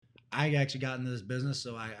I actually got into this business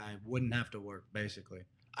so I wouldn't have to work, basically.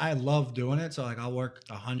 I love doing it, so like I'll work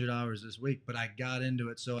 100 hours this week, but I got into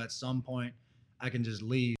it so at some point I can just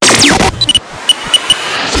leave.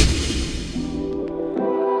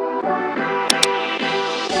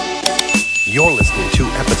 You're listening to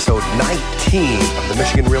episode 19 of the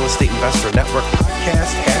Michigan Real Estate Investor Network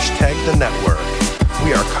podcast, #The Network.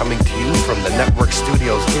 We are coming to you from the network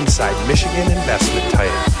studios inside Michigan Investment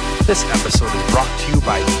Title. This episode is brought to you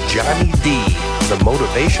by Johnny D, the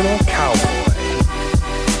Motivational Cowboy.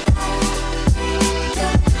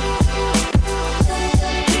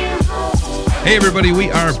 Hey everybody, we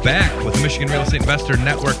are back with the Michigan Real Estate Investor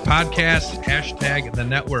Network podcast, #The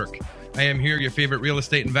Network. I am here, your favorite real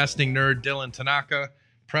estate investing nerd, Dylan Tanaka,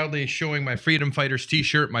 proudly showing my Freedom Fighters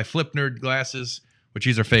t-shirt, my Flip Nerd glasses, which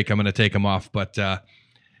these are fake. I'm going to take them off, but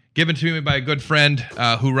given to me by a good friend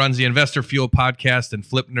who runs the Investor Fuel podcast and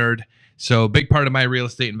Flip Nerd. So a big part of my real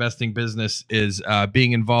estate investing business is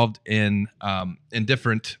being involved in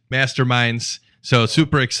different masterminds. So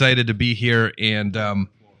super excited to be here, and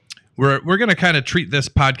we're going to kind of treat this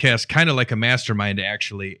podcast kind of like a mastermind,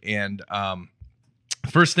 actually, and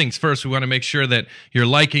first things first, we want to make sure that you're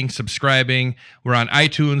liking, subscribing. We're on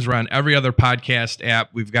iTunes. We're on every other podcast app.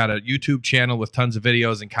 We've got a YouTube channel with tons of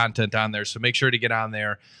videos and content on there. So make sure to get on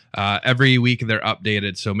there. Every week they're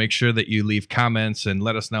updated. So make sure that you leave comments and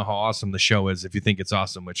let us know how awesome the show is if you think it's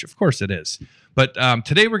awesome, which of course it is. But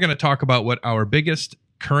today we're going to talk about what our biggest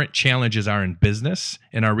current challenges are in business,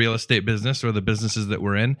 in our real estate business or the businesses that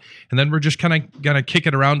we're in. And then we're just kind of going to kick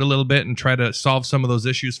it around a little bit and try to solve some of those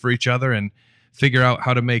issues for each other and figure out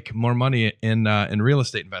how to make more money in real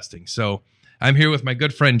estate investing. So I'm here with my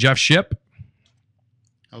good friend, Jeff Ship.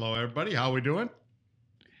 Hello, everybody. How are we doing?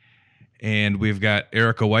 And we've got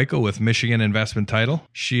Erica Weichel with Michigan Investment Title.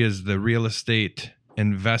 She is the real estate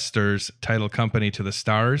investors title company to the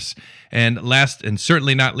stars. And last and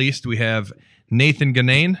certainly not least, we have Nathan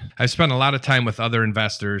Ganane. I've spent a lot of time with other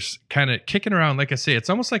investors kind of kicking around. Like I say, it's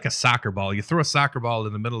almost like a soccer ball. You throw a soccer ball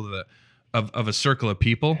in the middle of a circle of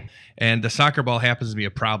people, and the soccer ball happens to be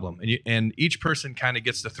a problem, and each person kind of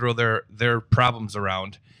gets to throw their problems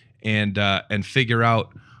around and figure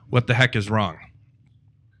out what the heck is wrong.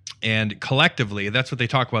 And collectively, that's what they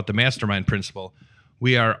talk about, the mastermind principle.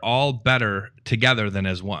 We are all better together than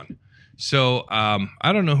as one. So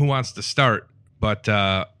I don't know who wants to start, but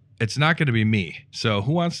it's not going to be me. So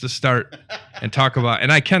who wants to start and talk about? And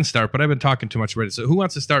I can start, but I've been talking too much already. So who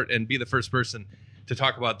wants to start and be the first person to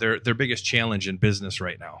talk about their biggest challenge in business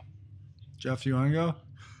right now? Jeff, you want to go?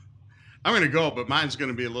 I'm going to go, but mine's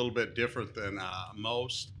going to be a little bit different than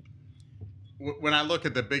most. When I look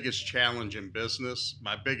at the biggest challenge in business,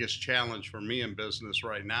 my biggest challenge for me in business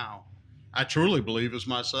right now, I truly believe is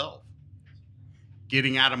myself.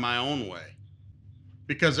 Getting out of my own way.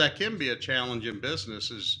 Because that can be a challenge in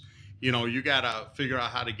business is, you got to figure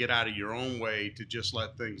out how to get out of your own way to just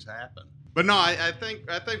let things happen. But no, I think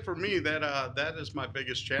for me that is my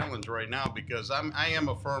biggest challenge right now, because I am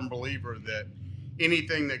a firm believer that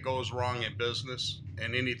anything that goes wrong in business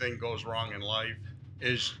and anything goes wrong in life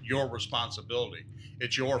is your responsibility.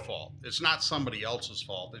 It's your fault. It's not somebody else's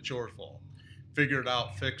fault. It's your fault. Figure it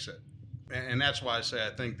out, fix it. And that's why I say I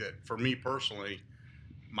think that for me personally,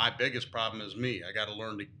 my biggest problem is me. I got to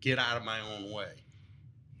learn to get out of my own way.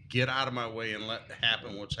 Get out of my way and let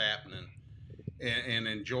happen what's happening. And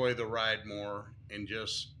enjoy the ride more and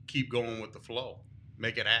just keep going with the flow.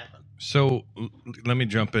 Make it happen. So let me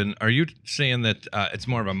jump in. Are you saying that it's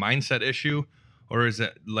more of a mindset issue, or is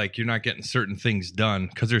it like you're not getting certain things done?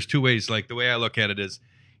 Because there's two ways. Like the way I look at it is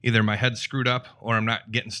either my head's screwed up or I'm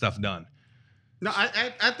not getting stuff done. No,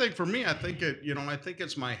 I think for me, I think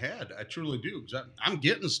it's my head. I truly do. 'Cause I'm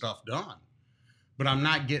getting stuff done, but I'm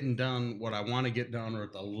not getting done what I want to get done or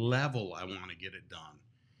at the level I want to get it done.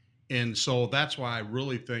 And so that's why I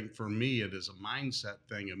really think for me, it is a mindset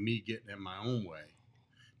thing of me getting in my own way.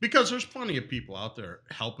 Because there's plenty of people out there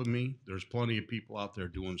helping me. There's plenty of people out there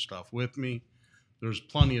doing stuff with me. There's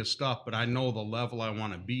plenty of stuff, but I know the level I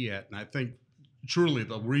want to be at. And I think truly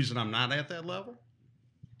the reason I'm not at that level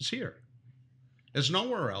is here. It's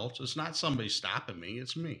nowhere else. It's not somebody stopping me.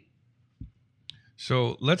 It's me.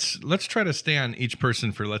 So let's try to stay on each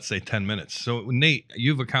person for, let's say, 10 minutes. So Nate,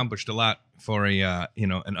 you've accomplished a lot for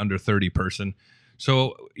an under 30 person.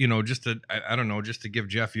 So, just to give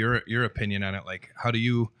Jeff your opinion on it, like how do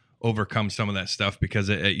you overcome some of that stuff? Because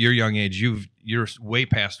at your young age, you're way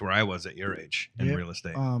past where I was at your age in real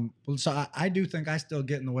estate. Well, so I do think I still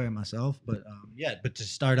get in the way of myself, but but to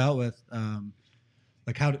start out with,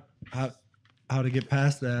 like how to get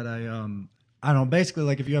past that, I don't know, basically,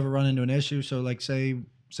 like if you ever run into an issue, so like say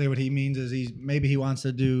say what he means is maybe he wants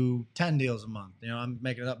to do 10 deals a month. I'm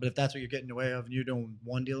making it up, but if that's what you're getting in the way of and you're doing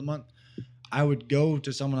 1 deal a month, I would go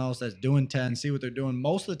to someone else that's doing 10, see what they're doing.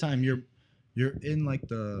 Most of the time you're in like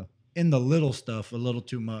in the little stuff a little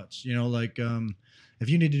too much. If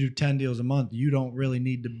you need to do 10 deals a month, you don't really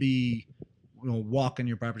need to be walking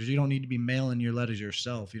your properties. You don't need to be mailing your letters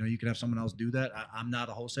yourself. You can have someone else do that. I'm not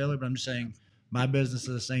a wholesaler, but I'm just saying my business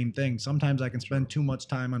is the same thing. Sometimes I can spend too much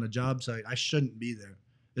time on a job site. I shouldn't be there.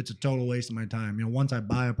 It's a total waste of my time. Once I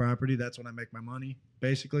buy a property, that's when I make my money,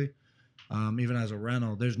 basically. Even as a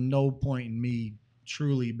rental, there's no point in me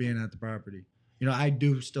truly being at the property. I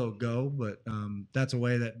do still go, but that's a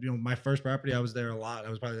way that, my first property, I was there a lot. I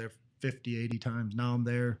was probably there 50, 80 times. Now I'm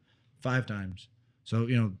there 5 times. So,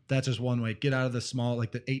 that's just one way. Get out of the small,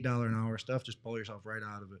 like the $8 an hour stuff. Just pull yourself right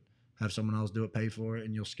out of it. Have someone else do it, pay for it,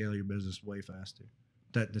 and you'll scale your business way faster.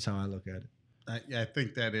 That's how I look at it. I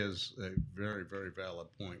think that is a very, very valid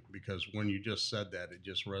point, because when you just said that, it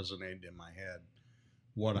just resonated in my head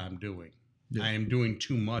what I'm doing. Yeah. I am doing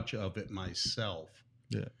too much of it myself.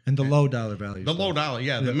 Yeah, and the low dollar value. The low dollar,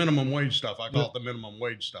 the minimum wage stuff. I call it the minimum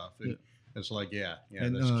wage stuff. It's like,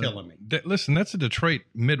 and that's killing me. Listen, that's a Detroit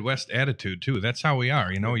Midwest attitude too. That's how we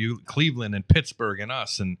are. You Cleveland and Pittsburgh and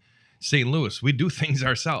us and St. Louis, we do things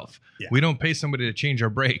ourselves. Yeah. We don't pay somebody to change our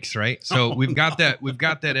brakes, right? So we've got that. We've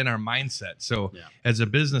got that in our mindset. So as a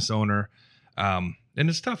business owner, and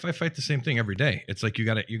it's tough. I fight the same thing every day. It's like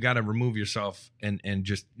you gotta remove yourself and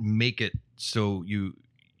just make it so you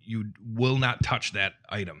will not touch that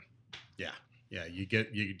item. Yeah.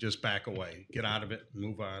 You just back away, get out of it,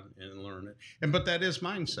 move on, and learn it. But that is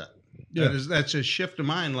mindset. Yeah. That's a shift of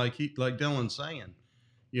mind, like Dylan's saying.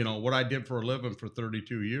 What I did for a living for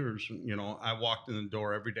 32 years, I walked in the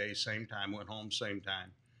door every day, same time, went home, same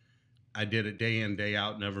time. I did it day in, day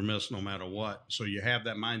out, never missed, no matter what. So you have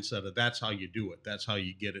that mindset of that's how you do it. That's how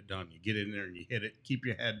you get it done. You get in there and you hit it, keep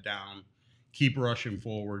your head down, keep rushing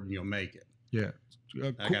forward, and you'll make it. Yeah.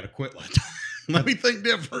 I got to quit. Let me think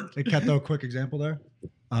different. Hey, can I throw a quick example there?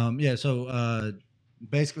 So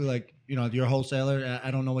basically, like, you're a wholesaler.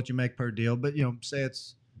 I don't know what you make per deal, but,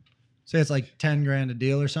 say it's like 10 grand a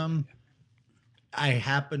deal or something. I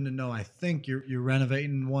happen to know, I think you're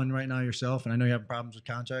renovating one right now yourself, and I know you have problems with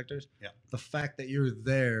contractors. Yeah. The fact that you're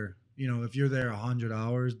there, if you're there 100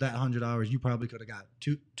 hours, that 100 hours, you probably could have got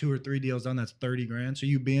two or 3 deals done. That's 30 grand. So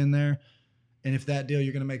you being there, and if that deal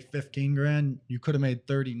you're going to make 15 grand, you could have made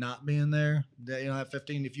 30 not being there. At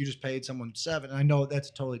 15, if you just paid someone 7, I know that's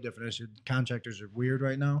a totally different issue. Contractors are weird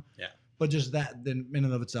right now. Yeah. But just that in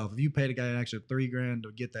and of itself, if you paid a guy an extra 3 grand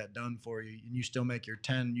to get that done for you, and you still make your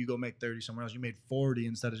 10, you go make 30 somewhere else. You made 40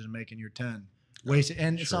 instead of just making your 10. Wasted,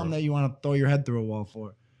 and it's something that you want to throw your head through a wall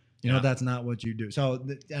for. That's not what you do. So,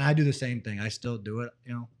 and I do the same thing. I still do it,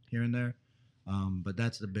 here and there. But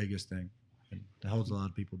that's the biggest thing. It holds a lot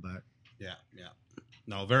of people back. Yeah.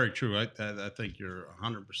 No, very true. I think you're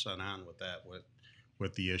 100% on with that,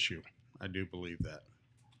 with the issue. I do believe that.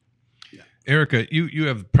 Yeah. Erica, you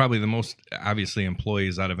have probably the most obviously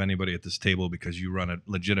employees out of anybody at this table because you run a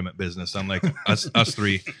legitimate business, unlike us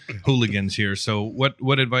 3 hooligans here. So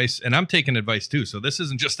what advice, and I'm taking advice too. So this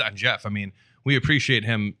isn't just on Jeff. I mean, we appreciate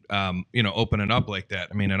him, opening up like that.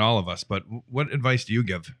 I mean, and all of us, but what advice do you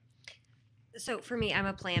give? So for me, I'm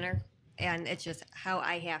a planner, and it's just how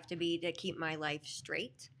I have to be to keep my life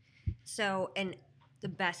straight. So, and the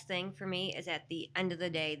best thing for me is at the end of the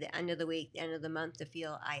day, the end of the week, the end of the month, to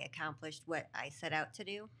feel I accomplished what I set out to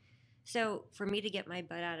do. So for me to get my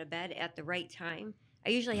butt out of bed at the right time, I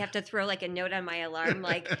usually have to throw like a note on my alarm,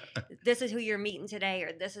 like this is who you're meeting today,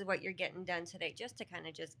 or this is what you're getting done today, just to kind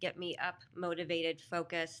of just get me up, motivated,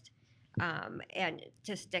 focused, and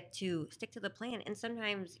to stick to the plan. And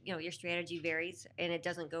sometimes, your strategy varies and it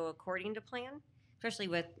doesn't go according to plan, especially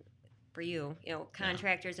for you,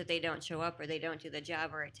 contractors, if they don't show up or they don't do the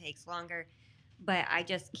job or it takes longer. But I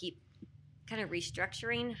just keep kind of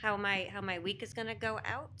restructuring how my week is going to go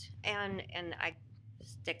out, and I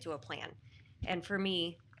stick to a plan. And for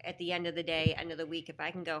me, at the end of the day, end of the week, if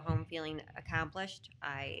I can go home feeling accomplished,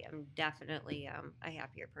 I am definitely a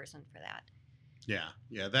happier person for that.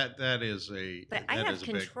 Yeah, that is a. But I have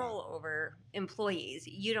control over employees.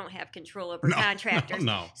 You don't have control over contractors.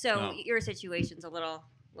 No. So your situation's a little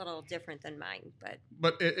different than mine,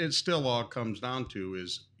 but it still all comes down to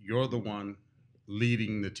is you're the one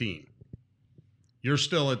leading the team. You're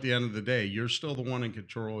still, at the end of the day, you're still the one in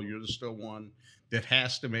control. You're still one that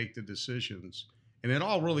has to make the decisions, and it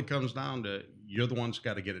all really comes down to you're the one's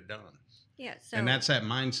got to get it done. Yeah. So, and that's that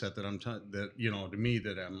mindset that to me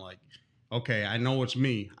that I'm like, okay, I know it's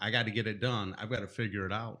me. I got to get it done. I've got to figure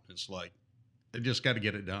it out. It's like I just got to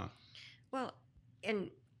get it done. Well, and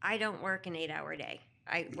I don't work an 8-hour day.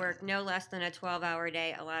 I work no less than a 12-hour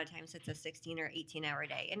day. A lot of times it's a 16 or 18-hour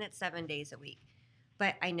day, and it's 7 days a week.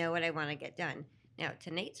 But I know what I want to get done. Now,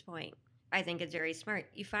 to Nate's point, I think it's very smart.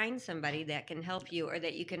 You find somebody that can help you or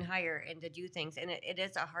that you can hire and to do things. And it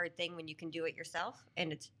is a hard thing when you can do it yourself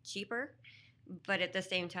and it's cheaper. But at the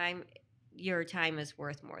same time, your time is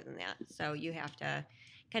worth more than that. So you have to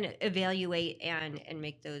kind of evaluate and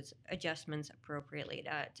make those adjustments appropriately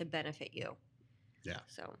to benefit you. Yeah.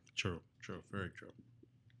 So True, very true.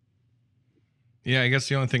 Yeah, I guess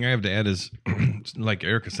the only thing I have to add is, like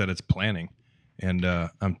Erica said, it's planning. And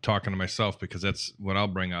I'm talking to myself because that's what I'll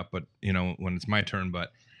bring up. But, when it's my turn,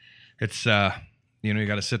 but it's, you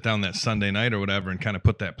got to sit down that Sunday night or whatever and kind of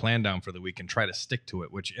put that plan down for the week and try to stick to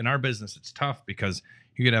it, which in our business, it's tough because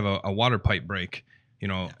you could have a water pipe break,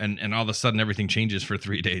 and all of a sudden everything changes for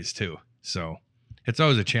 3 days too. So it's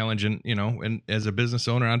always a challenge. And, and as a business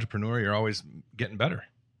owner, entrepreneur, you're always getting better.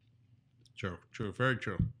 True, very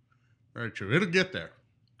true. Very true. It'll get there.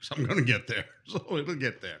 So I'm going to get there. So it'll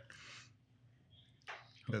get there.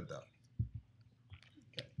 Good though.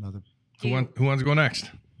 Another. Who wants to go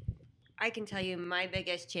next? I can tell you my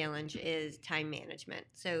biggest challenge is time management.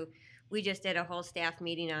 So we just did a whole staff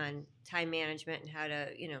meeting on time management and how to,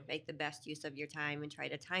 make the best use of your time and try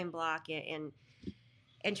to time block it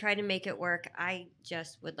and try to make it work. I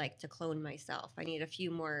just would like to clone myself. I need a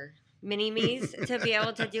few more mini me's to be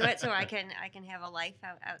able to do it so I can have a life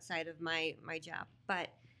outside of my job. But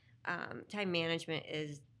time management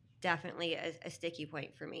is definitely a sticky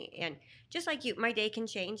point for me. And just like you, my day can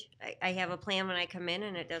change. I have a plan when I come in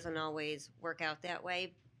and it doesn't always work out that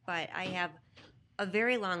way, but I have a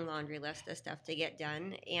very long laundry list of stuff to get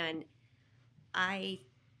done. And I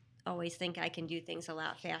always think I can do things a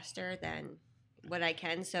lot faster than what I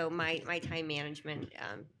can. So my time management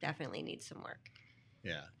definitely needs some work.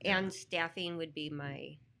 Yeah. And staffing would be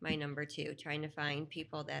my number 2, trying to find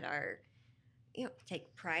people that are,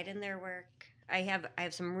 take pride in their work. I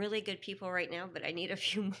have some really good people right now, but I need a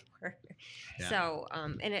few more. Yeah. So,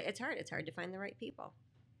 and it's hard. It's hard to find the right people.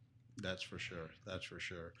 That's for sure.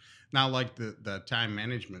 Now, like the time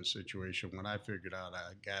management situation, when I figured out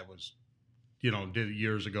a guy was, did it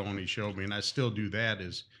years ago and he showed me, and I still do that,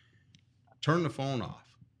 is turn the phone off.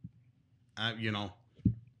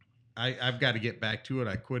 I've got to get back to it.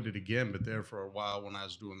 I quit it again, but there for a while when I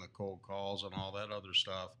was doing the cold calls and all that other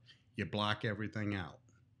stuff, you block everything out.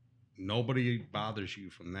 Nobody bothers you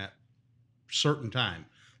from that certain time.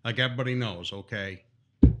 Like everybody knows, okay,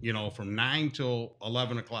 from 9 till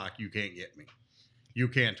 11 o'clock, you can't get me. You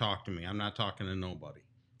can't talk to me. I'm not talking to nobody.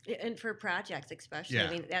 And for projects especially, Yeah. I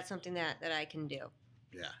mean, that's something that I can do.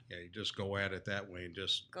 Yeah, you just go at it that way and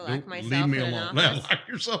just Go lock myself leave me in an alone. office. Lock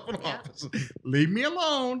yourself in an Yeah. office. Leave me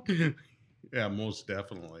alone. Yeah, most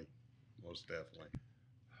definitely.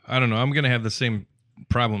 I don't know. I'm going to have the same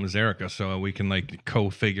problem as Erica, so we can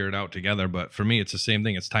co-figure it out together. But for me, it's the same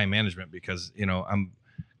thing. It's time management because, I'm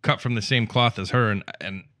cut from the same cloth as her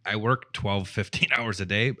and I work 12, 15 hours a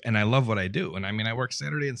day and I love what I do. And I mean, I work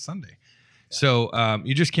Saturday and Sunday. Yeah. So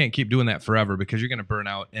you just can't keep doing that forever because you're going to burn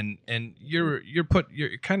out and you're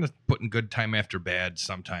kind of putting good time after bad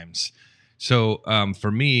sometimes. So for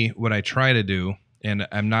me, what I try to do, and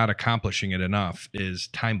I'm not accomplishing it enough, is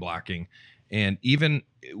time blocking. And even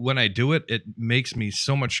when I do it, it makes me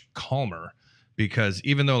so much calmer because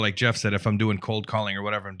even though, like Jeff said, if I'm doing cold calling or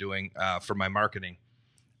whatever I'm doing for my marketing,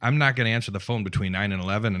 I'm not going to answer the phone between 9 and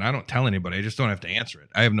 11. And I don't tell anybody. I just don't have to answer it.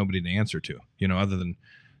 I have nobody to answer to, other than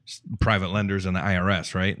private lenders and the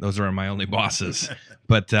IRS, right? Those are my only bosses.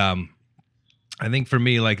 But I think for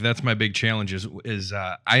me, that's my big challenge is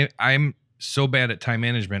I'm so bad at time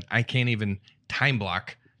management. I can't even time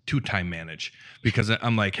block to time manage because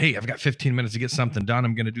I'm like, hey, I've got 15 minutes to get something done.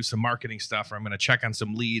 I'm going to do some marketing stuff, or I'm going to check on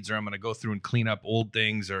some leads, or I'm going to go through and clean up old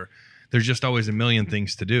things, or there's just always a million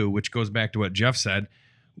things to do, which goes back to what Jeff said.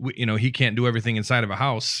 He can't do everything inside of a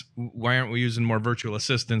house. Why aren't we using more virtual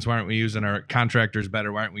assistants? Why aren't we using our contractors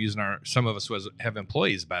better? Why aren't we using some of us who have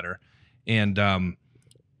employees better? And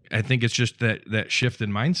I think it's just that shift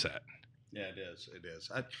in mindset. Yeah, it is.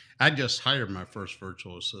 I just hired my first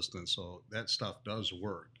virtual assistant, so that stuff does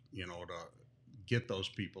work, to get those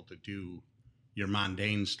people to do your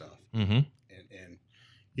mundane stuff. Mm-hmm.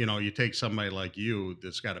 And you take somebody like you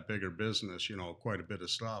that's got a bigger business, quite a bit of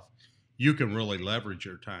stuff, you can really leverage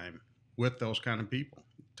your time with those kind of people.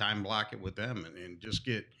 Time block it with them and just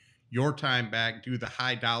get your time back, do the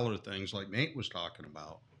high dollar things like Nate was talking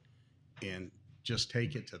about, and just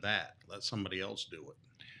take it to that. Let somebody else do it.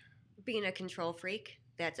 Being a control freak,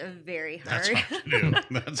 That's a very That's hard, hard to do.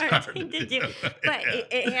 That's hard thing to to do. do. But Yeah.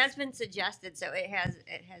 it has been suggested, so it has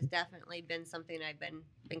definitely been something I've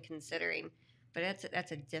been considering. But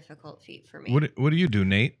that's a difficult feat for me. What do you do,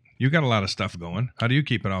 Nate? You got a lot of stuff going. How do you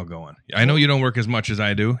keep it all going? I know you don't work as much as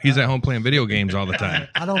I do. He's at home playing video games all the time.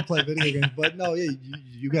 I don't play video games, but no, yeah,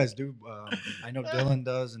 you guys do. I know Dylan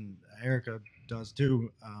does, and Erica does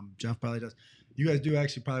too. Jeff probably does. You guys do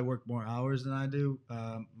actually probably work more hours than I do.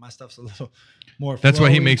 My stuff's a little more. That's why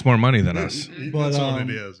he flowy. makes more money than us. But, That's what it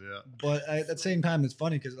is. Yeah. But at the same time, it's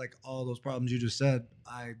funny because like all those problems you just said,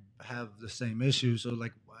 I have the same issue. So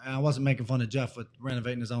like, I wasn't making fun of Jeff with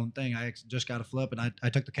renovating his own thing. I just got a flip, and I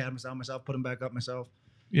took the cabinets out myself, put them back up myself.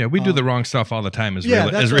 Yeah, we do the wrong stuff all the time as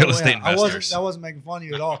that's real what- estate yeah, investors. I wasn't making fun of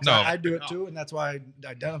you at all. 'Cause No. I do it too, and that's why I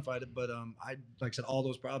identified it. But I like I said, all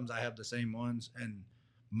those problems I have the same ones, and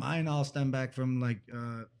mine all stem back from like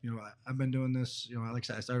I've been doing this. Like I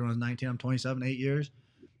said, I started when I was 19. I'm 27, 8 years.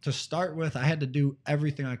 To start with, I had to do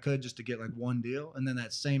everything I could just to get like one deal, and then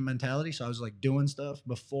that same mentality. So I was like doing stuff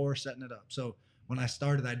before setting it up. So when I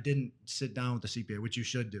started, I didn't sit down with the CPA, which you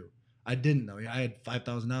should do. I didn't though. I had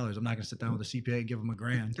 $5,000. I'm not going to sit down with a CPA and give them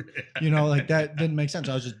 $1,000. Like that didn't make sense.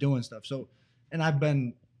 I was just doing stuff. So, and I've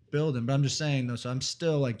been building, but I'm just saying though. So I'm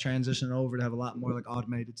still like transitioning over to have a lot more like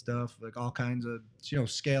automated stuff, like all kinds of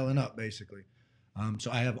scaling up basically.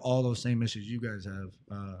 So I have all those same issues you guys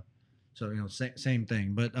have. So same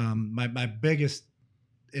thing. But my biggest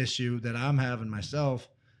issue that I'm having myself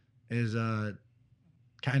is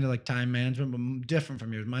kind of like time management, but different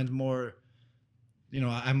from yours. Mine's more,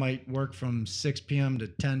 I might work from 6 p.m. to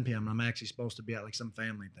 10 p.m. and I'm actually supposed to be at like some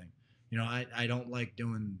family thing. I don't like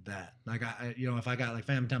doing that. Like if I got like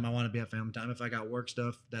family time, I want to be at family time. If I got work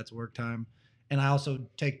stuff, that's work time. And I also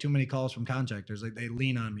take too many calls from contractors. Like they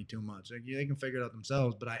lean on me too much. Like they can figure it out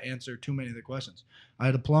themselves, but I answer too many of the questions. I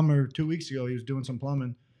had a plumber 2 weeks ago. He was doing some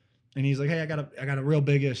plumbing. And he's like, hey, I got a real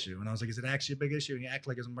big issue. And I was like, is it actually a big issue? And he acted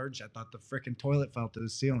like it's an emergency. I thought the freaking toilet fell to the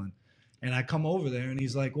ceiling. And I come over there and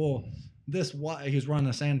he's like, well, this Y, he was running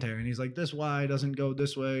a sanitary. And he's like, this Y doesn't go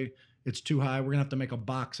this way. It's too high. We're going to have to make a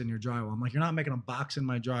box in your drywall. I'm like, you're not making a box in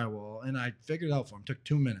my drywall. And I figured it out for him. It took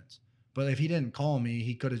 2 minutes. But if he didn't call me,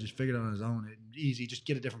 he could have just figured it out on his own. Easy, just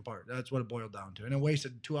get a different part. That's what it boiled down to. And it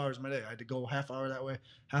wasted 2 hours of my day. I had to go half hour that way,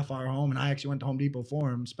 half hour home. And I actually went to Home Depot for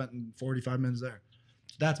him, spent 45 minutes there.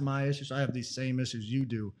 That's my issue. So I have these same issues you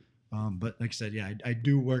do. But like I said, yeah, I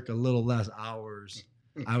do work a little less hours,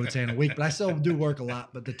 I would say, in a week. But I still do work a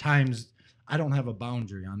lot. But the times, I don't have a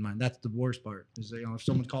boundary on mine. That's the worst part. Is if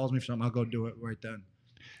someone calls me for something, I'll go do it right then.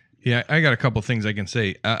 Yeah, I got a couple things I can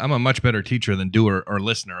say. I'm a much better teacher than doer or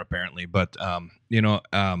listener, apparently. But,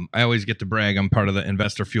 I always get to brag. I'm part of the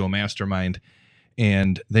Investor Fuel Mastermind.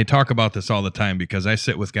 And they talk about this all the time because I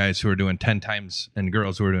sit with guys who are doing 10 times and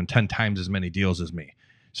girls who are doing 10 times as many deals as me.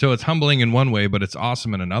 So it's humbling in one way, but it's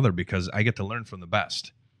awesome in another because I get to learn from the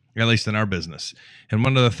best, at least in our business. And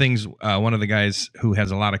one of the things, one of the guys who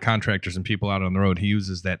has a lot of contractors and people out on the road, he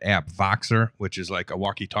uses that app Voxer, which is like a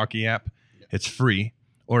walkie-talkie app. It's free,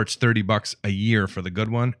 or it's $30 a year for the good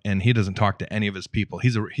one. And he doesn't talk to any of his people.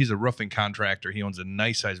 He's a roofing contractor. He owns a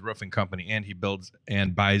nice sized roofing company, and he builds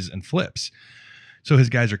and buys and flips. So his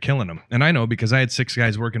guys are killing him. And I know because I had 6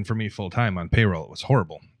 guys working for me full time on payroll. It was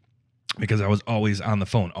horrible because I was always on the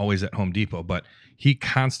phone, always at Home Depot. But he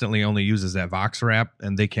constantly only uses that Voxer app,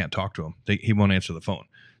 and they can't talk to him. He won't answer the phone.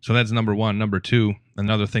 So that's number one. Number two,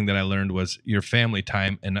 another thing that I learned was your family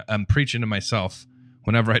time. And I'm preaching to myself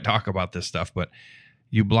whenever I talk about this stuff, but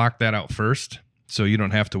you block that out first so you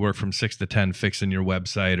don't have to work from 6 to 10 fixing your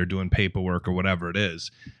website or doing paperwork or whatever it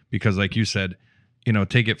is. Because like you said,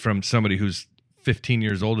 take it from somebody who's 15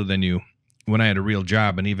 years older than you. When I had a real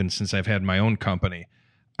job, and even since I've had my own company,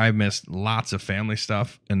 I've missed lots of family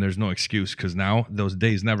stuff, and there's no excuse because now those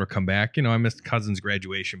days never come back. I missed cousins'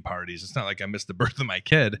 graduation parties. It's not like I missed the birth of my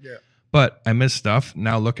kid, but I missed stuff.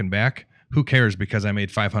 Now looking back, who cares because I made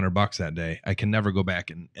 $500 that day? I can never go back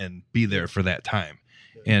and be there for that time.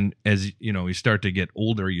 And as you start to get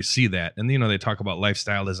older, you see that. And, they talk about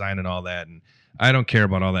lifestyle design and all that. And I don't care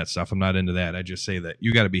about all that stuff. I'm not into that. I just say that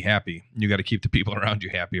you got to be happy. You got to keep the people around you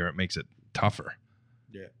happy, or it makes it tougher.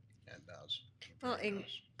 Yeah, it does. Well, and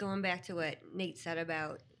going back to what Nate said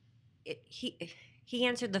about it, he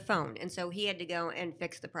answered the phone, and so he had to go and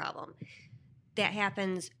fix the problem. That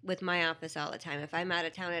happens with my office all the time. If I'm out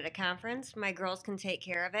of town at a conference, my girls can take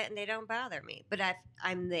care of it, and they don't bother me. But if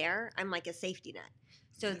I'm there, I'm like a safety net.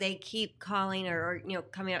 So they keep calling or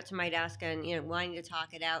coming up to my desk and wanting to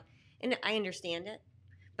talk it out. And I understand it,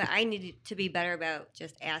 but I need to be better about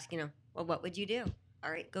just asking, well, what would you do?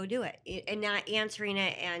 All right, go do it. And not answering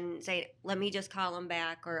it and say, let me just call them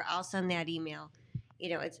back or I'll send that email.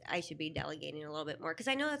 I should be delegating a little bit more because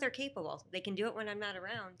I know that they're capable. They can do it when I'm not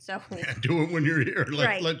around. So Yeah, do it when you're here.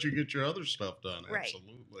 Right. Let you get your other stuff done. Right.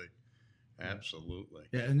 Absolutely. Absolutely.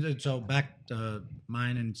 Yeah, and so back to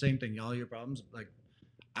mine, and same thing. All your problems. Like,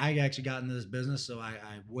 I actually got into this business so I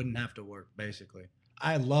wouldn't have to work. Basically,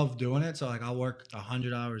 I love doing it. So like, I'll work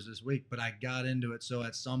 100 hours this week, but I got into it so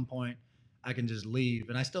at some point I can just leave,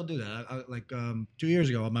 and I still do that. I like 2 years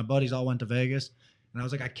ago, my buddies all went to Vegas, and I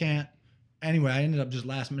was like, I can't. Anyway, I ended up just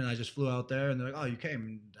last minute. I just flew out there, and they're like, "Oh, you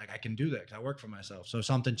came? Like, I can do that because I work for myself." So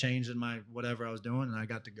something changed in my whatever I was doing, and I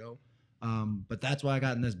got to go. But that's why I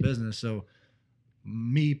got in this business. So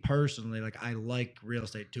me personally, like, I like real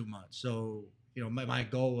estate too much. So, my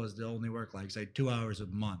goal was to only work like, say, 2 hours a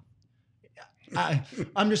month.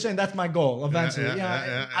 I'm just saying that's my goal eventually.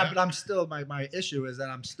 Yeah. But I'm still, my issue is that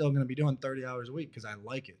I'm still going to be doing 30 hours a week because I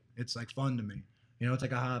like it. It's like fun to me. It's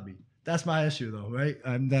like a hobby. That's my issue though, right?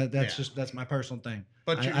 That's my personal thing.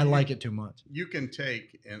 But I like it too much. You can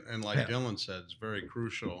take, and like Dylan said, it's very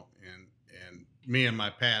crucial. And me in my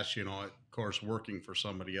past, of course, working for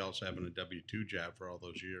somebody else, having a W-2 job for all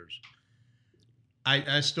those years,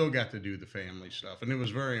 I still got to do the family stuff. And it was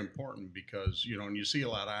very important because, and you see a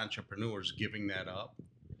lot of entrepreneurs giving that up.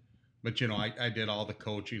 But, I did all the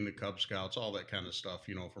coaching, the Cub Scouts, all that kind of stuff,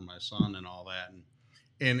 for my son and all that.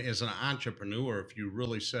 And as an entrepreneur, if you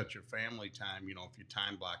really set your family time, if you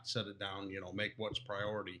time block, set it down, make what's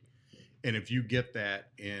priority. And if you get that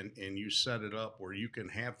and you set it up where you can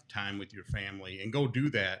have time with your family and go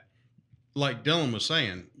do that, like Dylan was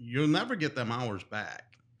saying, you'll never get them hours back.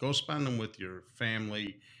 Go spend them with your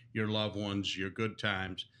family, your loved ones, your good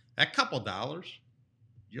times. That couple dollars,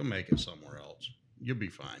 you'll make it somewhere else. You'll be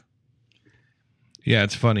fine. Yeah,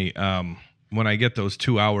 it's funny. When I get those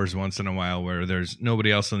 2 hours once in a while where there's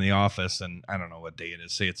nobody else in the office, and I don't know what day it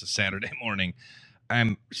is, say it's a Saturday morning,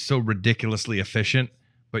 I'm so ridiculously efficient.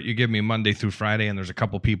 But you give me Monday through Friday, and there's a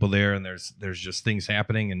couple people there, and there's just things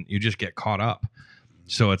happening, and you just get caught up.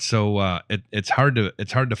 So it's it's hard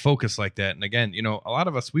to focus like that. And again, a lot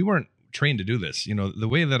of us, we weren't trained to do this. The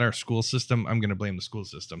way that our school system, I'm going to blame the school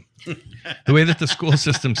system. The way that the school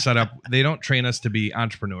system's set up, they don't train us to be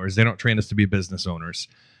entrepreneurs. They don't train us to be business owners.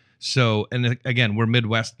 So, and again, we're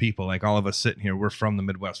Midwest people, like all of us sitting here, we're from the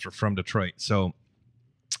Midwest, we're from Detroit. So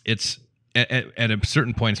it's at a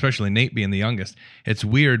certain point, especially Nate being the youngest, it's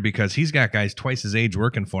weird because he's got guys twice his age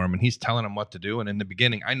working for him and he's telling them what to do. And in the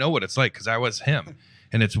beginning, I know what it's like because I was him.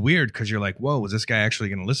 And it's weird because you're like, whoa, is this guy actually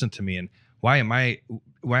going to listen to me? And why am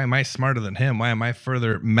I smarter than him? Why am I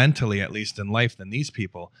further mentally, at least in life, than these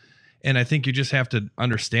people? And I think you just have to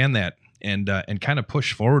understand that and kind of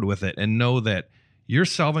push forward with it and know that you're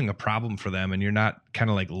solving a problem for them and you're not kind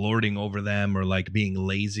of like lording over them or like being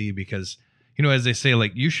lazy because, as they say,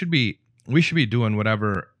 like we should be doing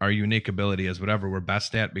whatever our unique ability is, whatever we're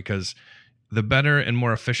best at, because the better and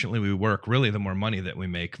more efficiently we work, really the more money that we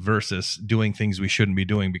make versus doing things we shouldn't be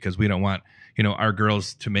doing because we don't want, our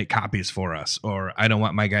girls to make copies for us, or I don't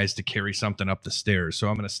want my guys to carry something up the stairs. So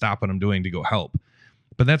I'm going to stop what I'm doing to go help.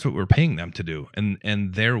 But that's what we're paying them to do.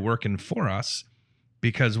 And they're working for us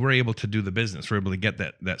because we're able to do the business. We're able to get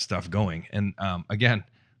that stuff going. And again,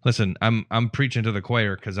 listen, I'm preaching to the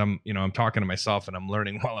choir because I'm talking to myself and I'm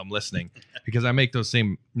learning while I'm listening because I make those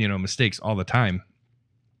same, mistakes all the time.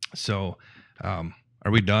 So,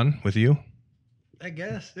 are we done with you? I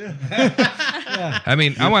guess, yeah. Yeah. I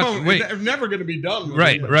mean, wait. I'm never going to be done with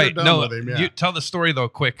him. Right. No, with him, yeah. You tell the story though,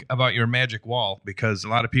 quick, about your magic wall because a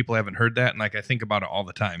lot of people haven't heard that, and like I think about it all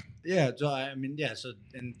the time. Yeah. So So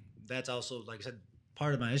and that's also, like I said,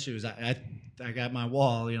 part of my issue is I got my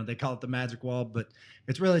wall. They call it the magic wall, but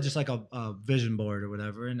it's really just like a vision board or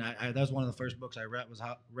whatever. And that was one of the first books I read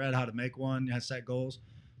read how to make one. I set goals.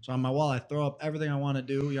 So on my wall, I throw up everything I want to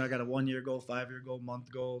do. I got a 1-year goal, 5-year goal,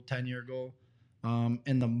 month goal, 10-year goal.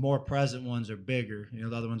 And the more present ones are bigger. The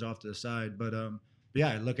other ones are off to the side. But yeah,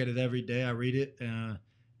 I look at it every day. I read it.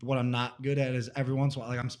 What I'm not good at is every once in a while,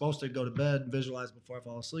 like I'm supposed to go to bed, visualize before I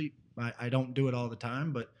fall asleep. I don't do it all the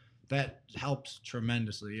time, but that helps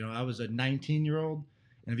tremendously. I was a 19-year-old.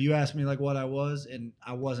 And if you asked me like what I was and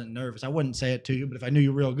I wasn't nervous, I wouldn't say it to you. But if I knew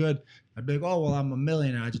you real good, I'd be like, oh, well, I'm a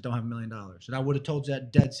millionaire. I just don't have $1 million. And I would have told you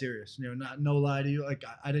that dead serious, no lie to you. Like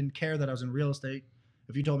I didn't care that I was in real estate.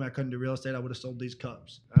 If you told me I couldn't do real estate, I would have sold these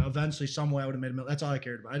cups. Eventually, some way I would have made $1 million. That's all I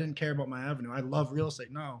cared about. I didn't care about my avenue. I love real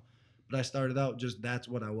estate now, but I started out just that's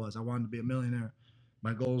what I was. I wanted to be a millionaire.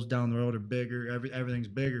 My goals down the road are bigger. Everything's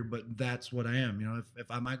bigger, but that's what I am. If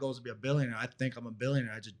my goal is to be a billionaire, I think I'm a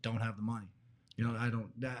billionaire. I just don't have the money. I don't.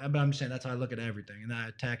 But I'm saying that's how I look at everything, and I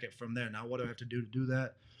attack it from there. Now, what do I have to do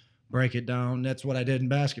that? break it down. That's what I did in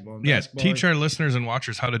basketball. In Yeah, basketball, teach our listeners and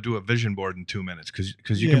watchers how to do a vision board in 2 minutes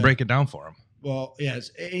because you can break it down for them. Well, yeah, it's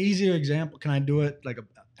an easier example. Can I do it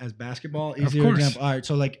as basketball? Easier course. example. All right,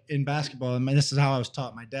 so like in basketball, and this is how I was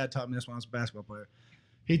taught. My dad taught me this when I was a basketball player.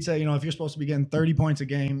 He'd say, if you're supposed to be getting 30 points a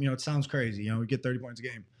game, it sounds crazy. We get 30 points a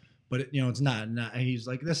game, but it's not. He's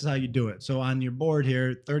like, this is how you do it. So on your board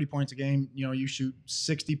here, 30 points a game, you shoot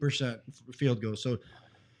 60% field goals. So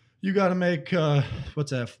you got to make,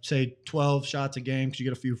 what's that? Say 12 shots a game because you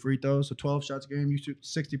get a few free throws. So 12 shots a game, you shoot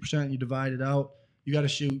 60%, you divide it out. You got to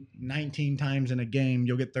shoot 19 times in a game.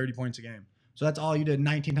 You'll get 30 points a game. So that's all you did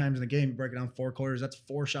 19 times in a game. You break it down 4 quarters. That's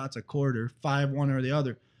 4 shots a quarter, 5, one or the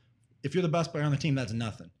other. If you're the best player on the team, that's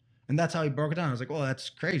nothing. And that's how he broke it down. I was like, well,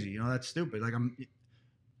 that's crazy. That's stupid. Like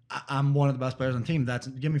I'm one of the best players on the team.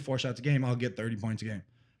 Give me 4 shots a game. I'll get 30 points a game.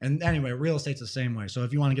 And anyway, real estate's the same way. So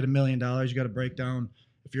if you want to get $1 million, you got to break down.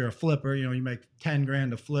 If you're a flipper, you make 10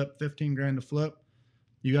 grand to flip, 15 grand to flip.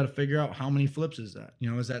 You got to figure out how many flips is that?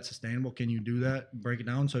 Is that sustainable? Can you do that? Break it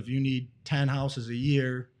down. So if you need 10 houses a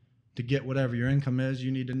year to get whatever your income is,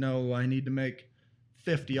 you need to know I need to make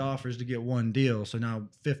 50 offers to get 1 deal. So now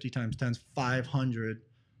 50 times 10 is 500.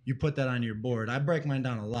 You put that on your board. I break mine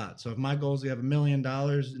down a lot. So if my goal is to have $1 million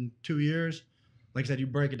in 2 years, like I said, you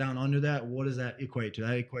break it down under that. What does that equate to?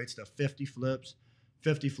 That equates to 50 flips.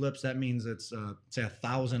 50 flips, that means it's, say,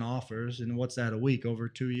 1,000 offers. And what's that a week? Over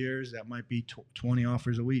 2 years, that might be 20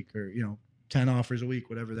 offers a week or, 10 offers a week,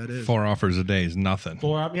 whatever that is. 4 offers a day is nothing.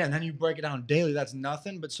 4, yeah, and then you break it down daily. That's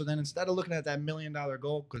nothing. But so then instead of looking at that $1 million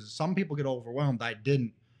goal, because some people get overwhelmed, I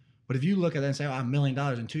didn't. But if you look at that and say, $1 million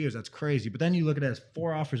in 2 years, that's crazy. But then you look at it as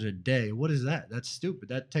 4 offers a day. What is that? That's stupid.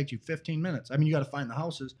 That takes you 15 minutes. I mean, you got to find the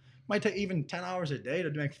houses. Might take even 10 hours a day to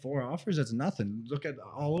make 4 offers. That's nothing. Look at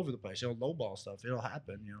all over the place. Lowball stuff. It'll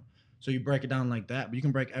happen, So you break it down like that. But you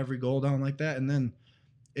can break every goal down like that. And then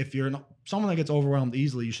if you're someone that gets overwhelmed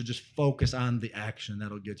easily, you should just focus on the action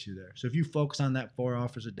that'll get you there. So if you focus on that 4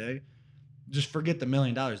 offers a day, just forget the $1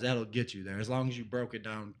 million. That'll get you there as long as you broke it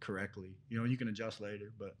down correctly. You can adjust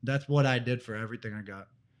later. But that's what I did for everything I got.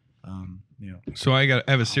 So I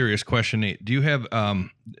have a serious question, Nate. Do you have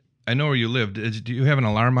I know where you live. Do you have an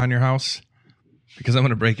alarm on your house? Because I'm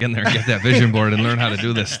going to break in there and get that vision board and learn how to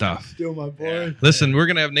do this stuff. Still my boy. Listen, we're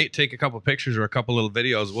going to have Nate take a couple pictures or a couple little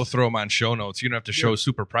videos. We'll throw them on show notes. You don't have to show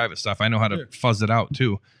super private stuff. I know how to fuzz it out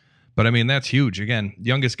too. But I mean, that's huge. Again,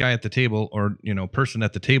 youngest guy at the table or, person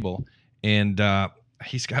at the table. And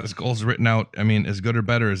he's got his goals written out, as good or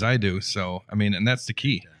better as I do. So, and that's the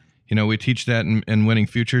key. We teach that in Winning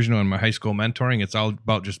Futures, in my high school mentoring. It's all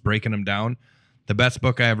about just breaking them down. The best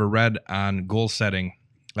book I ever read on goal setting,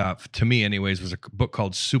 to me anyways, was a book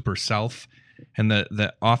called Super Self. And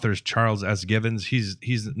the author is Charles S. Givens.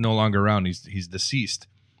 He's no longer around. He's deceased.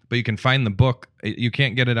 But you can find the book. You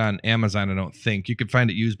can't get it on Amazon, I don't think. You could find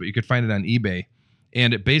it used, but you could find it on eBay.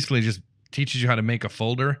 And it basically just teaches you how to make a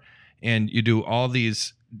folder. And you do all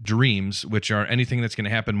these dreams, which are anything that's going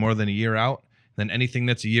to happen more than a year out. Then anything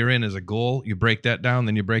that's a year in is a goal. You break that down.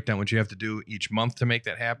 Then you break down what you have to do each month to make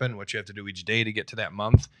that happen, what you have to do each day to get to that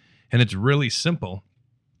month. And it's really simple.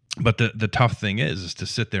 But the tough thing is to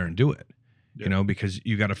sit there and do it, because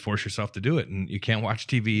you got to force yourself to do it. And you can't watch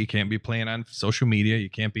TV. You can't be playing on social media. You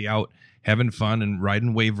can't be out having fun and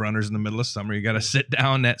riding wave runners in the middle of summer. You got to sit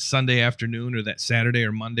down that Sunday afternoon or that Saturday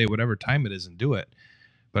or Monday, whatever time it is, and do it.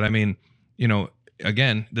 But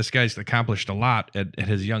again, this guy's accomplished a lot at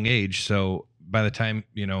his young age. So by the time,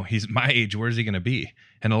 he's my age, where's he going to be?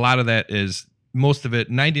 And a lot of that is, most of it,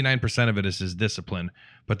 99% of it is his discipline.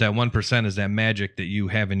 But that 1% is that magic that you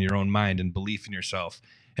have in your own mind and belief in yourself.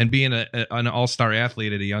 And being an all-star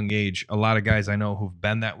athlete at a young age, a lot of guys I know who've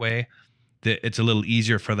been that way, that it's a little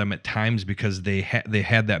easier for them at times because they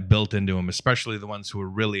had that built into them, especially the ones who are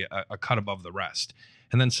really a cut above the rest.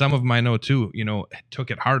 And then some of them I know too,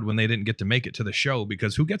 took it hard when they didn't get to make it to the show,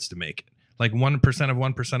 because who gets to make it? Like 1% of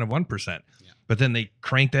 1% of 1%. Yeah. But then they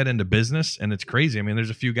crank that into business, and it's crazy. There's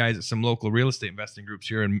a few guys at some local real estate investing groups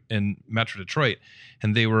here in Metro Detroit,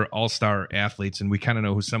 and they were all-star athletes, and we kind of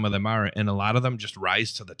know who some of them are. And a lot of them just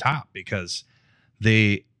rise to the top because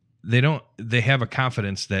they have a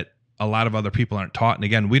confidence that a lot of other people aren't taught. And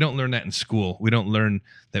again, we don't learn that in school. We don't learn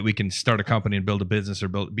that we can start a company and build a business or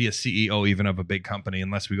be a CEO even of a big company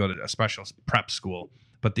unless we go to a special prep school.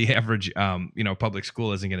 But the average, public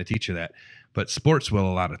school isn't going to teach you that. But sports will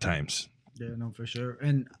a lot of times. Yeah, no, for sure.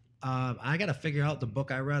 And I got to figure out the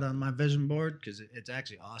book I read on my vision board because it's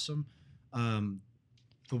actually awesome.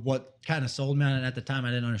 For what kind of sold me on it at the time, I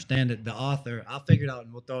didn't understand it. The author, I'll figure it out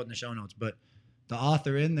and we'll throw it in the show notes. But the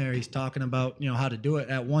author in there, he's talking about, how to do it.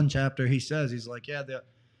 At one chapter, he says, he's like,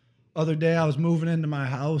 other day I was moving into my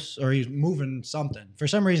house, or he was moving something. For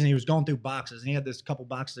some reason, he was going through boxes, and he had this couple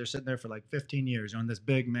boxes that are sitting there for like 15 years on this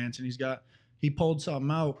big mansion he's got. He pulled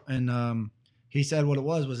something out, and he said what it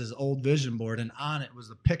was his old vision board, and on it was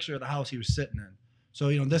the picture of the house he was sitting in. So,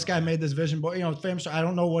 this guy made this vision board, famous. I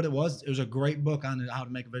don't know what it was. It was a great book on how to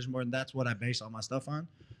make a vision board, and that's what I base all my stuff on.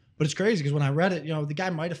 But it's crazy because when I read it, the guy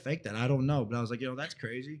might have faked it. I don't know. But I was like, that's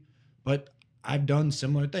crazy. But I've done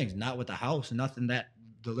similar things, not with the house and nothing that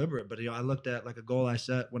deliberate. But, I looked at like a goal I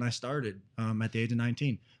set when I started at the age of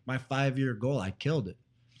 19. My 5-year goal, I killed it.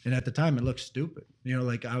 And at the time, it looked stupid.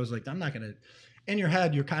 I was like, I'm not going to. In your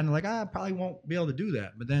head, you're kind of like, I probably won't be able to do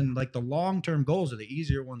that. But then, like, the long-term goals are the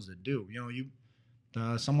easier ones to do.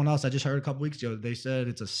 Someone else I just heard a couple weeks ago, they said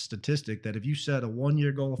it's a statistic that if you set a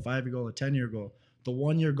 1-year goal, a 5-year goal, a 10-year goal, the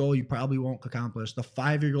 1-year goal you probably won't accomplish, the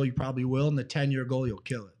 5-year goal you probably will, and the 10-year goal you'll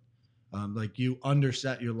kill it. You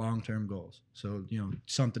underset your long-term goals. So,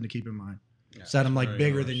 something to keep in mind. Yeah, Set them like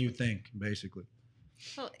bigger nice. than you think, basically.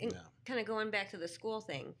 Well, kind of going back to the school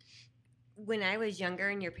thing. When I was younger,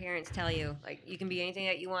 and your parents tell you like you can be anything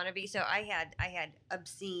that you want to be, so I had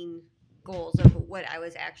obscene goals of what I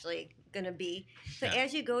was actually going to be. So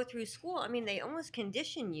as you go through school, I mean, they almost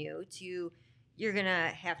condition you to you're going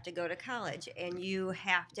to have to go to college, and you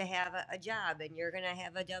have to have a job, and you're going to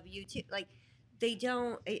have a W-2. Like they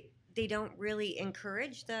don't really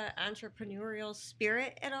encourage the entrepreneurial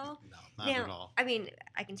spirit at all. No, not at all. I mean,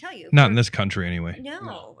 I can tell you. Not in this country anyway.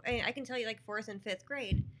 No. I can tell you, like 4th and 5th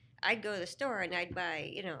grade, I'd go to the store and I'd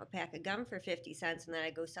buy, a pack of gum for 50 cents, and then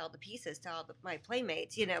I'd go sell the pieces to all my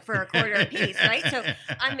playmates, for a quarter a piece, right? So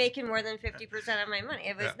I'm making more than 50% of my money.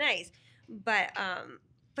 It was nice.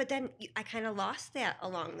 But then I kind of lost that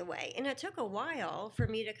along the way. And it took a while for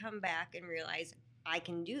me to come back and realize I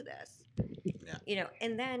can do this. Yeah.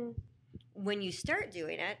 And then when you start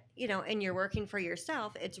doing it, and you're working for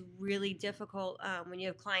yourself, it's really difficult when you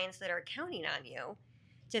have clients that are counting on you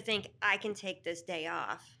to think, I can take this day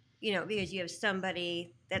off, because you have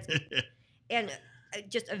somebody that's – and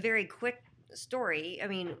just a very quick story. I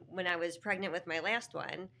mean, when I was pregnant with my last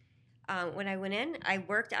one, when I went in, I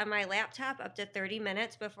worked on my laptop up to 30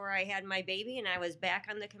 minutes before I had my baby, and I was back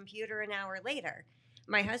on the computer an hour later.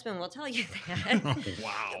 My husband will tell you that.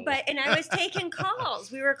 Wow. And I was taking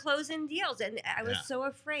calls. We were closing deals, and I was so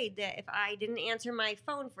afraid that if I didn't answer my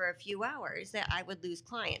phone for a few hours that I would lose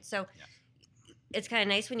clients. So it's kind of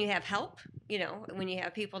nice when you have help, when you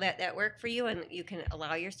have people that work for you, and you can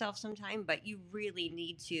allow yourself some time, but you really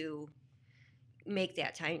need to make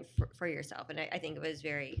that time for yourself. And I think it was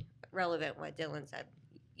very relevant what Dylan said.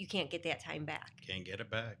 You can't get that time back. Can't get it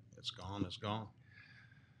back. It's gone. It's gone.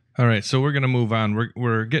 All right, so we're gonna move on.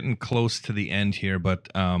 We're getting close to the end here, but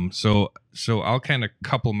so I'll kind of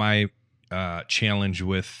couple my challenge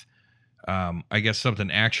with I guess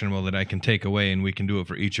something actionable that I can take away, and we can do it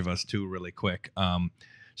for each of us too, really quick.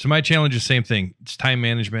 So my challenge is the same thing. It's time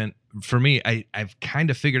management. For me, I've kind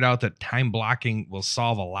of figured out that time blocking will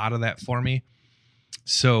solve a lot of that for me.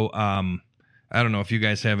 So I don't know if you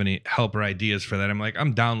guys have any help or ideas for that.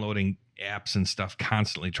 I'm downloading apps and stuff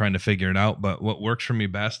constantly trying to figure it out, but what works for me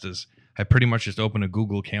best is I pretty much just open a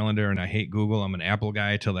Google Calendar, and I hate Google. I'm an Apple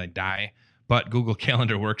guy till I die, but Google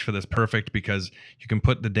Calendar works for this perfect because you can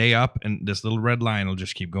put the day up, and this little red line will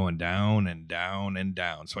just keep going down and down and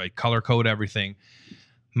down. So I color code everything.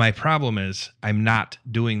 My problem is I'm not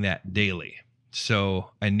doing that daily,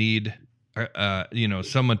 so I need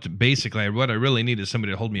someone to basically, what I really need is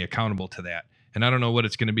somebody to hold me accountable to that. And I don't know what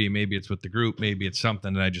it's going to be. Maybe it's with the group. Maybe it's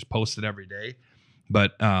something that I just posted every day.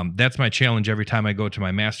 But that's my challenge every time I go to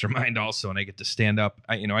my mastermind also, and I get to stand up.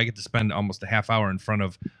 I get to spend almost a half hour in front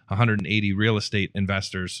of 180 real estate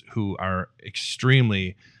investors who are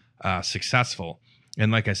extremely successful.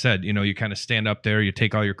 And like I said, you kind of stand up there, you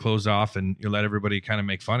take all your clothes off, and you let everybody kind of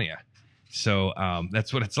make fun of you. So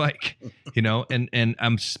that's what it's like, and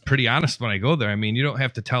I'm pretty honest when I go there. I mean, you don't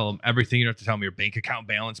have to tell them everything. You don't have to tell them your bank account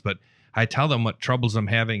balance, but I tell them what troubles I'm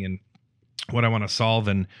having and what I want to solve,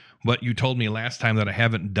 and what you told me last time that I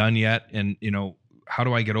haven't done yet. And, how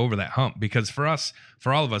do I get over that hump? Because for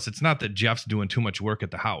all of us, it's not that Jeff's doing too much work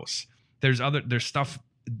at the house. There's stuff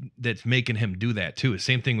that's making him do that too.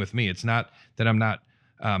 Same thing with me. It's not that I'm not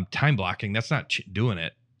time blocking. That's not doing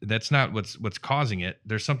it. That's not what's causing it.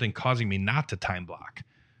 There's something causing me not to time block.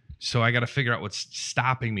 So I got to figure out what's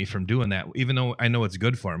stopping me from doing that. Even though I know it's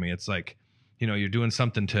good for me, it's like, you're doing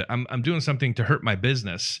something I'm doing something to hurt my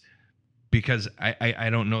business because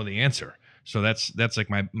I don't know the answer. So that's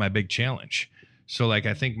like my big challenge. So like,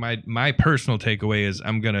 I think my personal takeaway is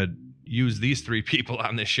I'm going to, use these three people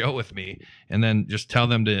on this show with me, and then just tell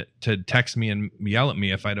them to text me and yell at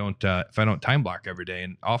me if I don't time block every day.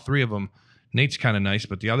 And all three of them, Nate's kind of nice,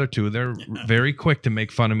 but the other two, they're very quick to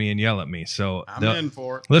make fun of me and yell at me. So I'm in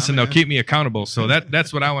for it. Listen, I'm they'll keep me accountable. So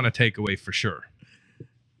that's what I want to take away for sure.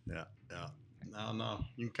 Yeah. No,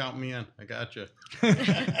 you can count me in. I got you.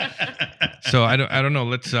 So I don't know.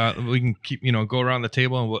 Let's we can keep go around the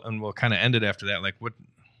table and we'll kind of end it after that. Like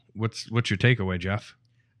what's your takeaway, Jeff?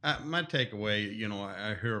 My takeaway,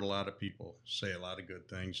 I heard a lot of people say a lot of good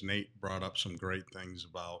things. Nate brought up some great things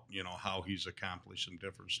about how he's accomplished some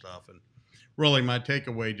different stuff, and really my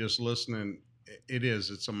takeaway, just listening,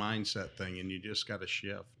 it's a mindset thing, and you just got to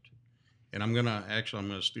shift. And I'm gonna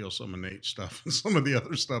steal some of Nate's stuff and some of the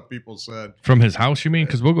other stuff people said from his house. You mean?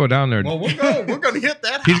 Because we'll go down there. Well, we're gonna hit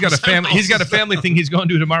that. He's got a family. He's got a family thing he's going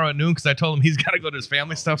to do tomorrow at noon. Because I told him he's got to go to his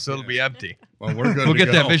family stuff, so it'll be empty. Well, we're good. We'll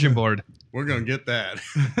get that vision board. We're gonna get that.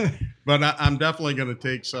 But I'm definitely gonna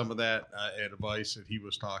take some of that advice that he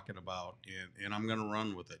was talking about, and I'm gonna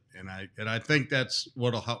run with it. And I think that's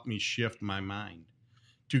what'll help me shift my mind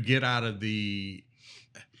to get out of the.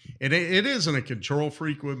 It isn't a control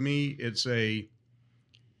freak with me. It's I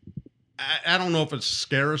don't know if it's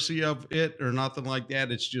scarcity of it or nothing like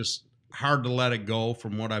that. It's just hard to let it go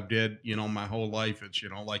from what I've did, my whole life. It's,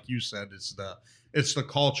 like you said, it's the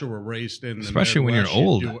culture we're raised in. Especially when you're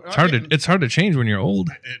old. It's hard to change when you're old.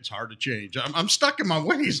 It's hard to change. I'm stuck in my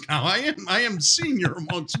ways now. I am senior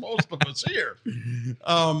amongst most of us here.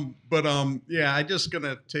 Yeah, I just going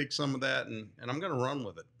to take some of that and I'm going to run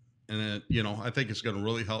with it. And, I think it's going to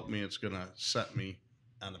really help me. It's going to set me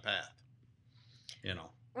on the path,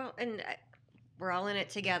 Well, and we're all in it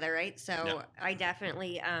together, right? So Yeah. I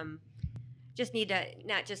definitely just need to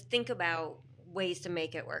not just think about ways to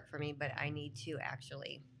make it work for me, but I need to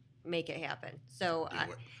actually make it happen. So,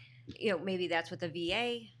 maybe that's with the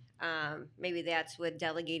VA. Maybe that's with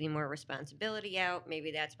delegating more responsibility out.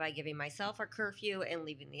 Maybe that's by giving myself a curfew and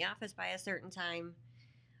leaving the office by a certain time.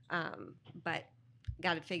 But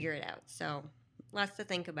got to figure it out. So lots to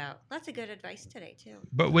think about. Lots of good advice today too.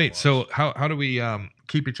 But wait, so how do we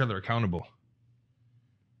keep each other accountable?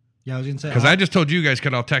 Yeah, I was gonna say Because I just told you guys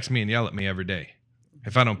could all text me and yell at me every day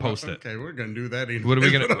if I don't post it. Okay, we're gonna do that. What are we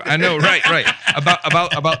gonna? I know, right.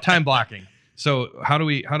 About time blocking. So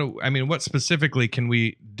what specifically can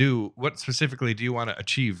we do? What specifically do you want to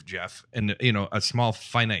achieve, Jeff? And a small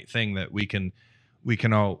finite thing that we can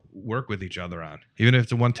all work with each other on, even if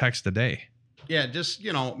it's one text a day. Yeah, just,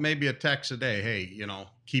 maybe a text a day. Hey,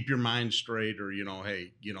 keep your mind straight, or,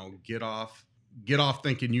 hey, get off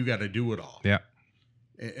thinking you got to do it all. Yeah.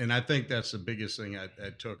 And I think that's the biggest thing I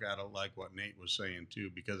took out of like what Nate was saying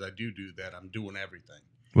too, because I do that. I'm doing everything.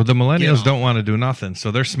 Well, the millennials don't want to do nothing, so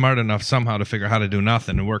they're smart enough somehow to figure out how to do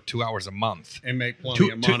nothing and work 2 hours a month and make plenty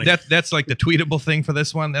of money. That's like the tweetable thing for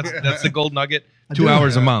this one. That's the gold nugget. 2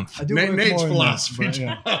 hours a month. Nate's philosophy.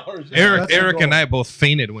 Eric and I both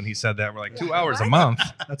fainted when he said that. We're like 2 hours a month.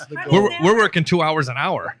 That's the goal. We're working 2 hours an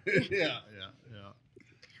hour. Yeah.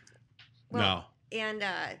 Well, and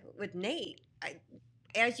with Nate,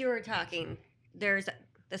 as you were talking, there's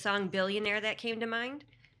the song "Billionaire" that came to mind.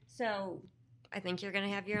 So I think you're going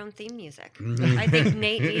to have your own theme music. I think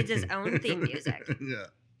Nate needs his own theme music. Yeah.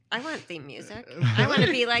 I want theme music. I want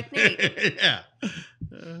to be like Nate. Yeah.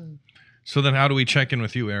 So then how do we check in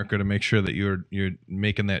with you, Erica, to make sure that you're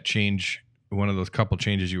making that change, one of those couple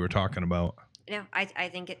changes you were talking about? No, I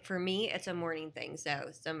think for me, it's a morning thing. So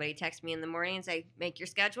somebody texts me in the morning and say, make your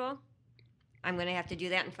schedule. I'm going to have to do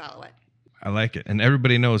that and follow it. I like it. And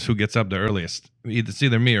everybody knows who gets up the earliest. It's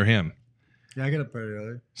either me or him. Yeah, I get up pretty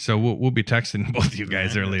early. So we'll be texting both of you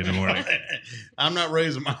guys early in the morning. I'm not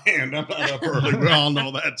raising my hand. I'm not up early. We all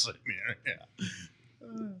know that's in there. Yeah.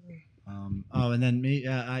 And then me,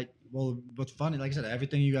 well, what's funny, like I said,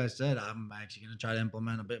 everything you guys said, I'm actually going to try to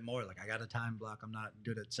implement a bit more. Like, I got a time block. I'm not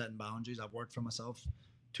good at setting boundaries. I've worked for myself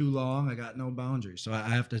too long. I got no boundaries. So I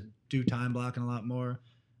have to do time blocking a lot more.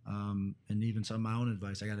 And even some of my own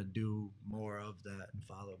advice, I got to do more of that and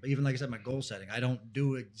follow. But even like I said, my goal setting, I don't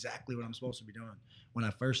do exactly what I'm supposed to be doing. When I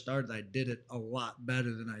first started, I did it a lot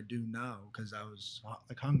better than I do now because I was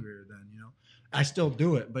like hungrier then, I still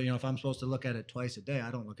do it, but if I'm supposed to look at it twice a day, I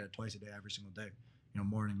don't look at it twice a day every single day.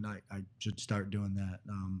 Morning, night. I should start doing that.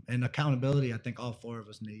 And accountability, I think all four of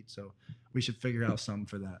us need. So we should figure out something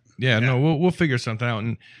for that. Yeah, no, we'll figure something out.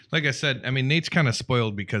 And like I said, I mean, Nate's kind of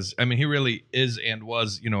spoiled because he really is and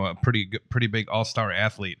was, a pretty big all-star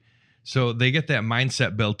athlete. So they get that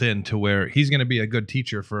mindset built in to where he's going to be a good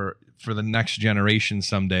teacher for the next generation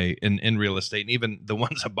someday in real estate, and even the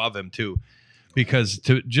ones above him too. Because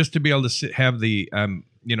to be able to have the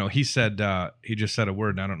he said, he just said a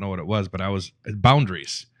word, and I don't know what it was, but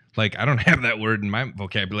boundaries. Like, I don't have that word in my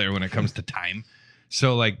vocabulary when it comes to time.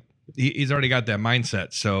 So like, he's already got that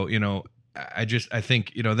mindset. So, I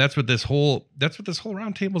think, that's what this whole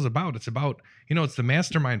round table is about. It's about, it's the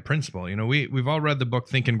mastermind principle. We've all read the book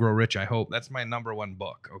Think and Grow Rich, I hope. That's my number one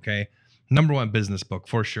book. Okay. Number one business book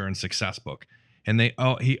for sure, and success book. And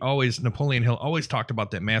Napoleon Hill always talked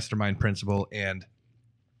about that mastermind principle and,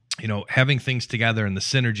 having things together and the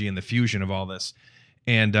synergy and the fusion of all this.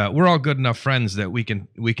 And we're all good enough friends that we can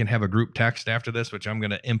have a group text after this, which I'm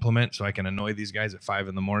going to implement so I can annoy these guys at 5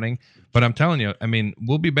 a.m. But I'm telling you,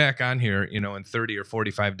 we'll be back on here, in 30 or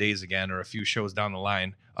 45 days again, or a few shows down the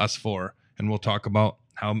line, us 4, and we'll talk about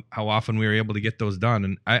how often we were able to get those done.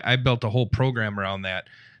 And I built a whole program around that.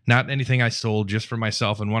 Not anything I sold, just for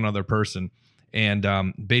myself and one other person, and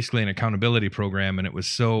basically an accountability program. And it was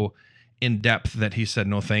so in depth that he said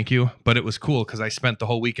no thank you, but it was cool because I spent the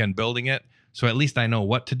whole weekend building it. So at least I know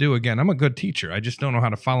what to do. Again, I'm a good teacher. I just don't know how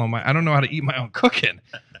to I don't know how to eat my own cooking.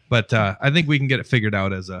 But I think we can get it figured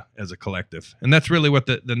out as a collective. And that's really what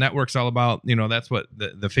the network's all about. That's what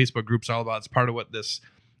the Facebook group's all about. It's part of what this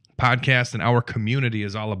podcast and our community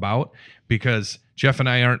is all about, because Jeff and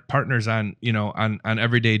I aren't partners on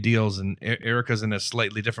everyday deals, and Erica's in a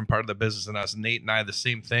slightly different part of the business than us. Nate and I, the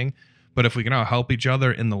same thing. But if we can all help each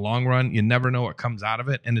other in the long run, you never know what comes out of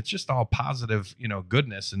it. And it's just all positive,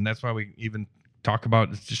 goodness. And that's why we even talk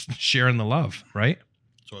about just sharing the love, right?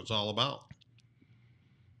 That's what it's all about.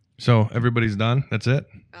 So everybody's done. That's it.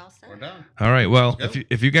 All set. We're done. All right. Well,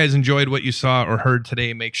 if you guys enjoyed what you saw or heard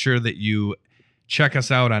today, make sure that you check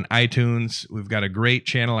us out on iTunes. We've got a great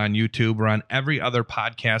channel on YouTube. We're on every other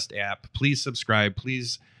podcast app. Please subscribe.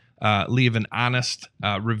 Please leave an honest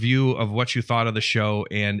review of what you thought of the show.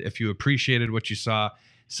 And if you appreciated what you saw,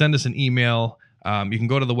 send us an email. You can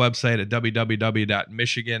go to the website at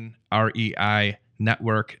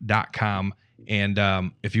www.michiganreinetwork.com.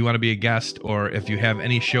 And if you want to be a guest, or if you have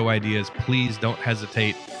any show ideas, please don't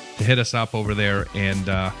hesitate to hit us up over there. And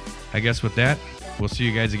I guess with that, we'll see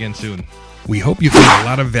you guys again soon. We hope you found a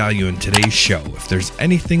lot of value in today's show. If there's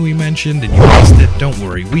anything we mentioned and you missed it, don't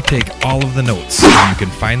worry. We take all of the notes, and you can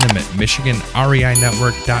find them at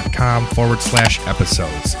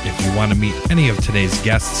michiganreinetwork.com/episodes. If you want to meet any of today's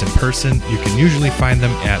guests in person, you can usually find them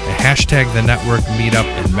at the #TheNetwork meetup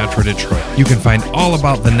in Metro Detroit. You can find all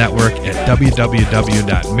about the network at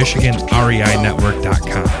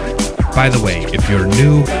www.michiganreinetwork.com. By the way, if you're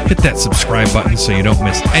new, hit that subscribe button so you don't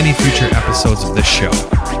miss any future episodes of this show.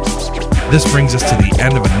 This brings us to the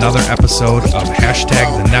end of another episode of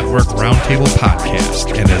 #The Network Roundtable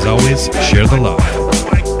Podcast. And as always, share the love.